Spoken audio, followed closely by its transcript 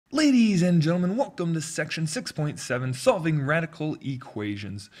Ladies and gentlemen, welcome to section 6.7, solving radical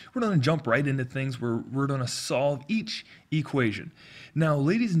equations. We're going to jump right into things where we're going to solve each equation. Now,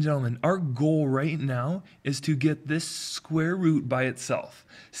 ladies and gentlemen, our goal right now is to get this square root by itself.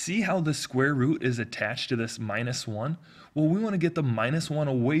 See how the square root is attached to this minus 1? Well, we want to get the minus 1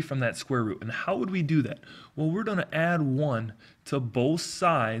 away from that square root. And how would we do that? Well, we're going to add 1 to both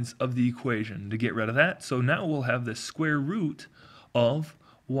sides of the equation to get rid of that. So now we'll have the square root of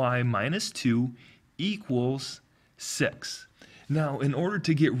y minus 2 equals 6. Now, in order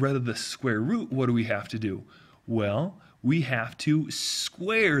to get rid of the square root, what do we have to do? Well, we have to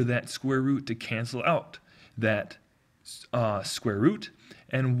square that square root to cancel out that square root.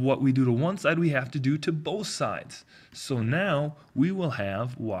 And what we do to one side, we have to do to both sides. So now we will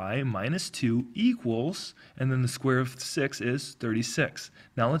have y minus 2 equals, and then the square of 6 is 36.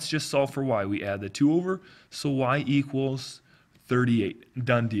 Now let's just solve for y. We add the 2 over, so y equals 38.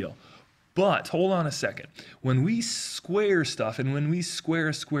 Done deal. But hold on a second. When we square stuff and when we square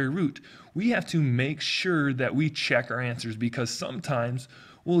a square root, we have to make sure that we check our answers because sometimes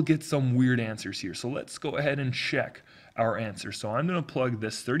we'll get some weird answers here. So let's go ahead and check our answer. So I'm going to plug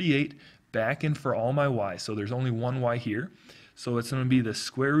this 38 back in for all my y. So there's only one y here. So it's going to be the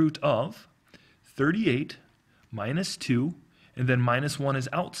square root of 38 minus 2, and then minus 1 is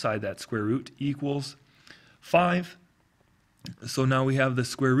outside that square root, equals 5. So now we have the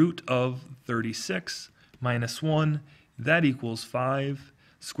square root of 36 minus 1, that equals 5.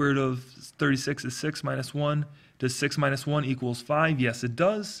 Square root of 36 is 6 minus 1. Does 6 minus 1 equals 5? Yes, it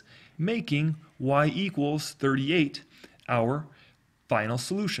does, making y equals 38 our final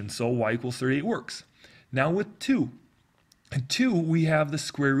solution. So y equals 38 works. Now with 2. 2, we have the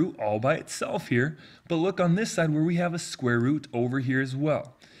square root all by itself here, but look on this side where we have a square root over here as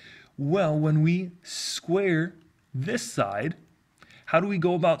well. Well, when we square this side, how do we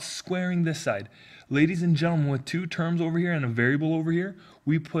go about squaring this side? Ladies and gentlemen, with two terms over here and a variable over here,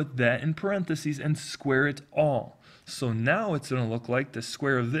 we put that in parentheses and square it all. So now it's going to look like the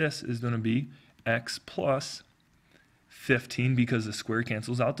square of this is going to be x plus 15 because the square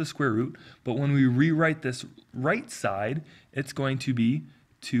cancels out the square root. But when we rewrite this right side, it's going to be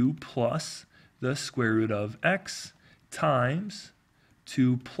 2 plus the square root of x times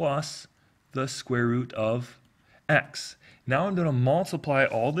 2 plus the square root of x. Now I'm going to multiply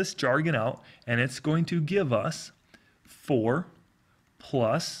all this jargon out, and it's going to give us 4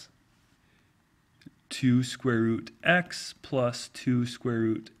 plus 2 square root x plus 2 square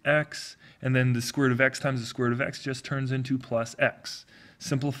root x, and then the square root of x times the square root of x just turns into plus x.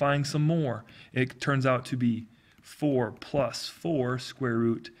 Simplifying some more, it turns out to be 4 plus 4 square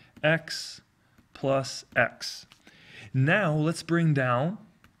root x plus x. Now let's bring down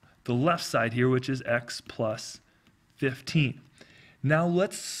the left side here, which is x plus 15. Now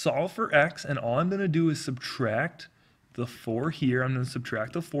let's solve for x, and all I'm going to do is subtract the 4 here. I'm going to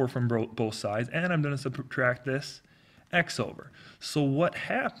subtract the 4 from both sides, and I'm going to subtract this x over. So what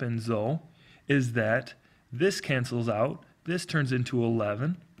happens though is that this cancels out, this turns into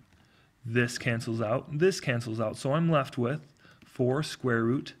 11, this cancels out, this cancels out. So I'm left with 4 square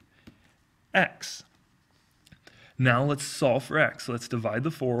root x. Now let's solve for x. Let's divide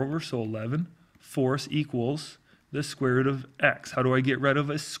the 4 over, so 11 fourths equals the square root of x. How do I get rid of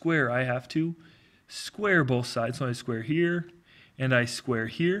a square? I have to square both sides. So I square here and I square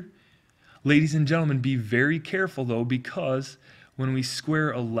here. Ladies and gentlemen, be very careful though, because when we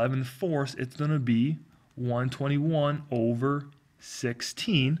square 11 fourths, it's going to be 121 over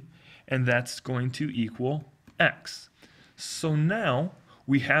 16, and that's going to equal x. So now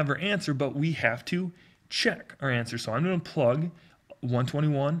we have our answer, but we have to check our answer. So I'm going to plug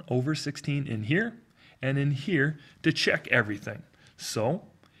 121 over 16 in here and in here to check everything. So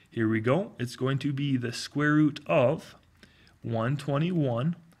here we go. It's going to be the square root of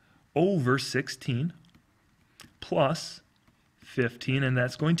 121 over 16 plus 15, and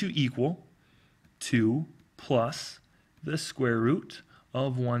that's going to equal 2 plus the square root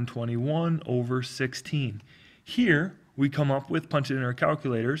of 121 over 16. Here we come up with, punch it in our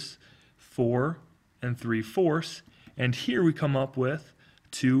calculators, 4 and 3/4, and here we come up with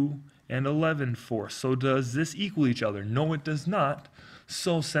 2 and 11/4. So does this equal each other? No, it does not.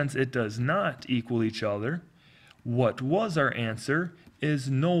 So since it does not equal each other, what was our answer is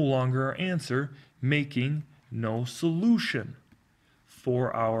no longer our answer, making no solution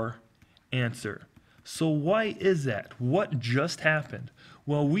for our answer. So why is that? What just happened?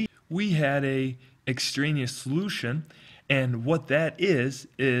 Well, we had a extraneous solution, and what that is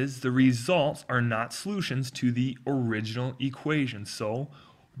the results are not solutions to the original equation. So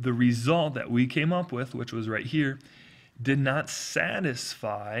the result that we came up with, which was right here, did not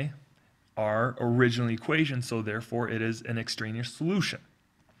satisfy our original equation, so therefore it is an extraneous solution.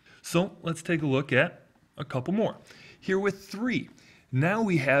 So let's take a look at a couple more. Here with 3, now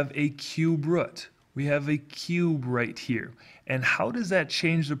we have a cube root. We have a cube right here. And how does that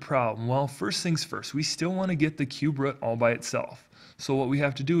change the problem? Well, first things first, we still want to get the cube root all by itself. So what we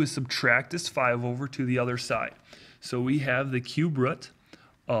have to do is subtract this 5 over to the other side. So we have the cube root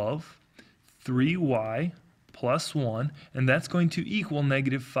of 3y plus 1, and that's going to equal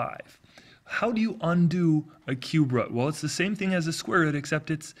negative 5. How do you undo a cube root? Well, it's the same thing as a square root,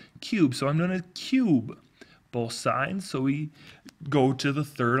 except it's cubed. So I'm going to cube both sides. So we go to the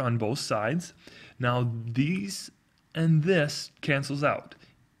third on both sides. Now these and this cancels out.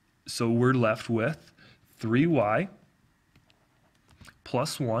 So we're left with 3y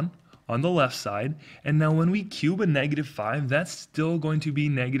plus 1 on the left side. And now when we cube a negative 5, that's still going to be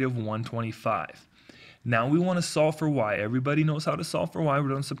negative 125. Now we want to solve for y. Everybody knows how to solve for y. We're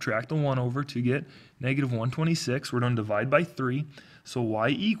going to subtract the 1 over to get negative 126. We're going to divide by 3. So y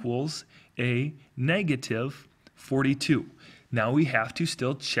equals a negative 42. Now we have to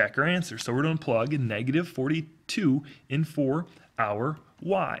still check our answer. So we're going to plug in negative 42 in for our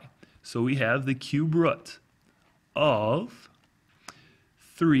y. So we have the cube root of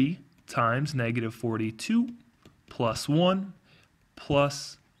 3 times negative 42 plus 1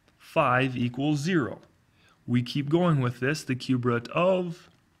 plus 5 equals 0. We keep going with this. The cube root of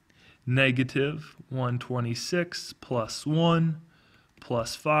negative 126 plus 1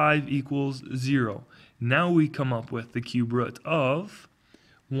 plus 5 equals 0. Now we come up with the cube root of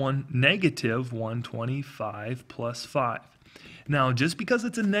negative 125 plus 5. Now, just because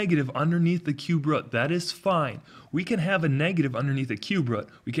it's a negative underneath the cube root, that is fine. We can have a negative underneath a cube root.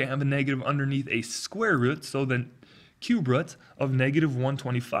 We can have a negative underneath a square root, so then cube root of negative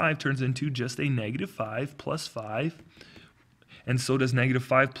 125 turns into just a negative 5 plus 5. And so does negative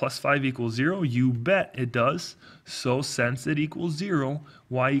 5 plus 5 equal 0? You bet it does. So since it equals 0,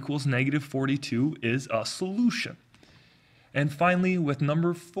 y equals negative 42 is a solution. And finally, with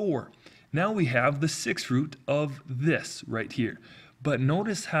number 4, now we have the 6th root of this right here. But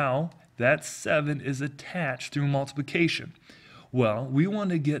notice how that 7 is attached through multiplication. Well, we want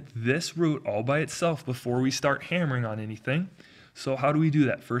to get this root all by itself before we start hammering on anything. So how do we do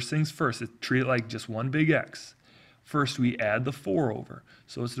that? First things first, treat it like just one big X. First, we add the 4 over.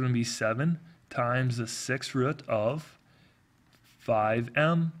 So it's going to be 7 times the 6th root of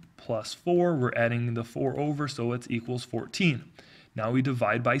 5m plus 4. We're adding the 4 over, so it equals 14. Now we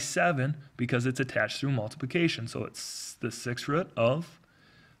divide by 7 because it's attached through multiplication. So it's the 6th root of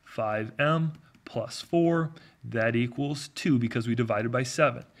 5m plus 4. That equals 2 because we divided by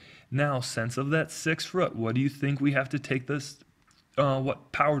 7. Now, since of that 6th root, what do you think we have to take this,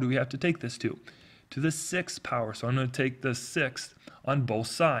 what power do we have to take this to? To the 6th power. So I'm going to take the 6th on both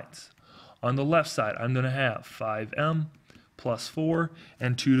sides. On the left side, I'm going to have 5m plus 4,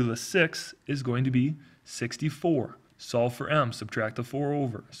 and 2 to the 6th is going to be 64. Solve for m, subtract the 4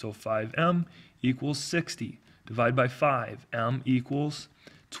 over. So 5m equals 60. Divide by 5, m equals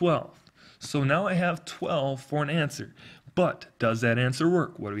 12. So now I have 12 for an answer. But does that answer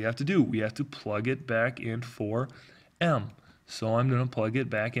work? What do we have to do? We have to plug it back in for m. So I'm going to plug it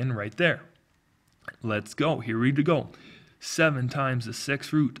back in right there. Let's go. Here we go. 7 times the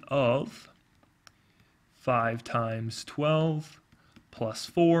 6th root of 5 times 12 plus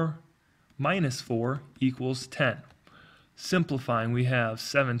 4 minus 4 equals 10. Simplifying, we have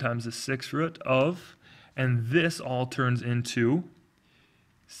 7 times the 6th root of, and this all turns into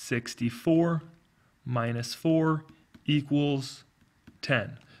 64 minus 4 equals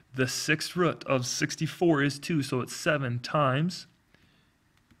 10. The 6th root of 64 is 2, so it's 7 times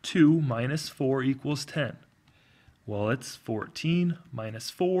 2 minus 4 equals 10. Well, it's 14 minus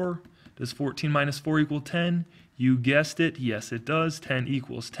 4. Does 14 minus 4 equal 10? You guessed it. Yes, it does. 10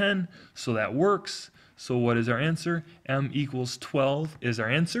 equals 10, so that works. So what is our answer? M equals 12 is our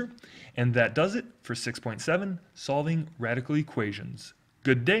answer. And that does it for 6.7, solving radical equations.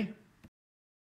 Good day.